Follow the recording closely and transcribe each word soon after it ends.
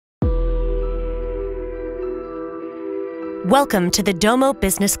Welcome to the Domo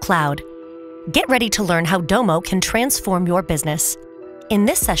Business Cloud. Get ready to learn how Domo can transform your business. In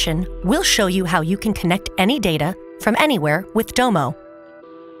this session, we'll show you how you can connect any data from anywhere with Domo.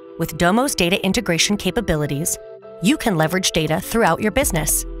 With Domo's data integration capabilities, you can leverage data throughout your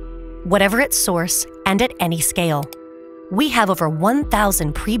business, whatever its source and at any scale. We have over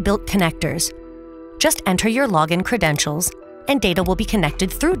 1,000 pre-built connectors. Just enter your login credentials, and data will be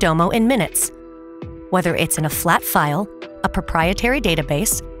connected through Domo in minutes. Whether it's in a flat file, a proprietary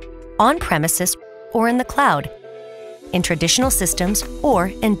database, on-premises, or in the cloud, in traditional systems or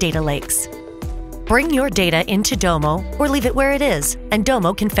in data lakes. Bring your data into Domo or leave it where it is, and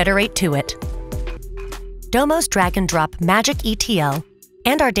Domo can federate to it. Domo's drag-and-drop magic ETL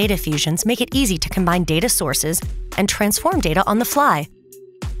and our data fusions make it easy to combine data sources and transform data on the fly,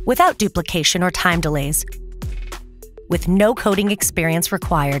 without duplication or time delays, with no coding experience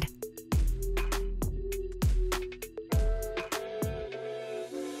required.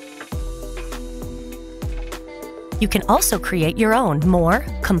 You can also create your own, more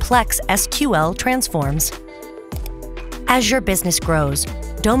complex SQL transforms. As your business grows,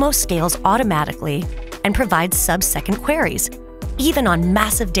 Domo scales automatically and provides sub-second queries, even on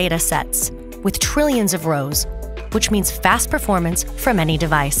massive data sets with trillions of rows, which means fast performance from any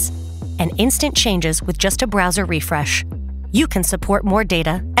device and instant changes with just a browser refresh. You can support more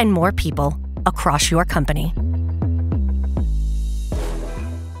data and more people across your company.